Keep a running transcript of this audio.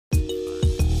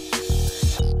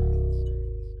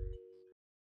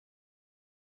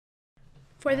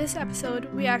For this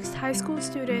episode, we asked high school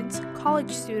students,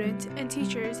 college students, and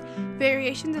teachers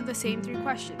variations of the same 3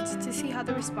 questions to see how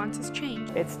the responses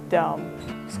change. It's dumb.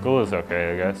 School is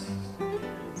okay, I guess.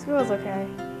 School is okay.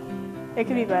 It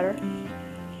could be better.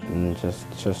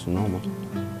 Just normal.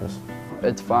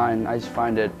 It's fine. I just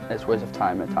find it's a waste of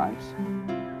time at times.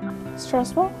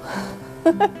 Stressful?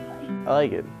 I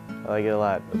like it. I like it a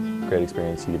lot. Great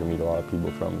experience. You get to meet a lot of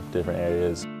people from different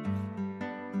areas.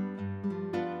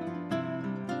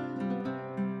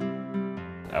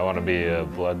 I want to be a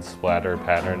blood splatter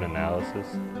pattern analysis.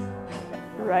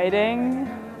 Writing.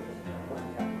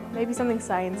 Maybe something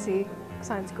sciencey.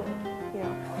 Science school, you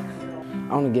know.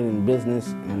 I want to get in business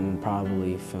and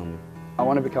probably filming. I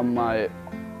want to become my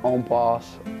own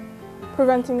boss.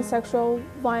 Preventing sexual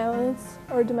violence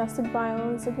or domestic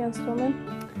violence against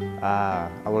women. I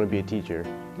want to be a teacher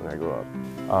when I grow up.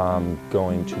 I'm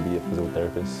going to be a physical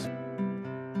therapist.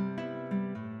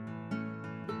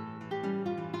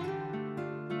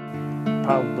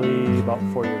 Probably about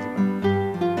 4 years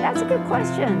ago. That's a good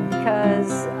question,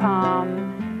 because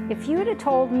if you had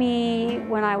told me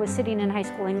when I was sitting in high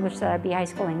school English that I'd be a high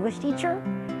school English teacher,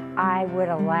 I would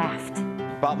have laughed.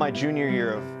 About my junior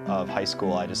year of high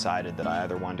school, I decided that I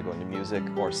either wanted to go into music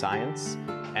or science.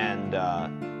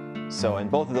 And so in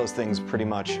both of those things, pretty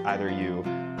much either you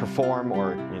perform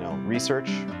or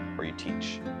research or you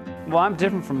teach. Well, I'm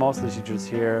different from most of the teachers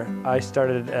here. I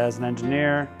started as an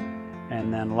engineer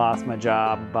and then lost my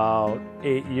job about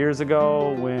 8 years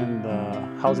ago when the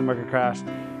housing market crashed.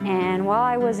 And while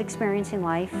I was experiencing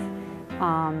life,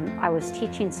 I was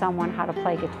teaching someone how to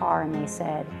play guitar, and they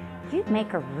said, "You'd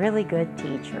make a really good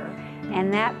teacher."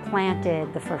 And that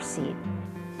planted the first seed.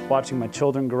 Watching my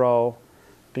children grow,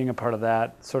 being a part of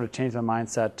that, sort of changed my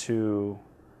mindset to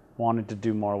wanting to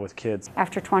do more with kids.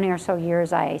 After 20 or so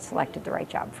years, I selected the right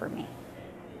job for me.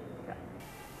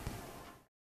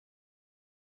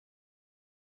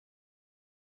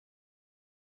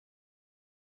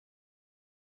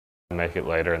 Make it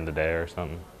later in the day or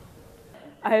something.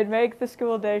 I'd make the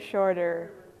school day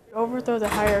shorter. Overthrow the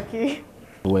hierarchy.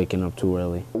 Waking up too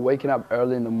early. Waking up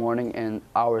early in the morning and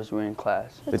hours we're in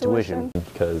class. The tuition.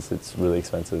 Because it's really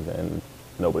expensive and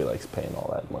nobody likes paying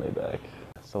all that money back.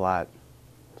 It's a lot.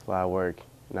 It's a lot of work,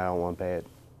 and I don't want to pay it.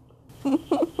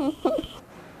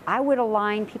 I would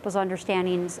align people's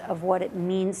understandings of what it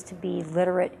means to be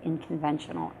literate in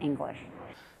conventional English.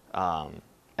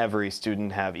 Every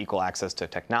student have equal access to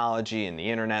technology and the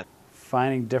internet.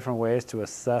 Finding different ways to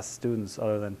assess students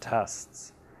other than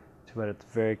tests. Too bad it's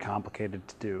very complicated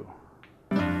to do.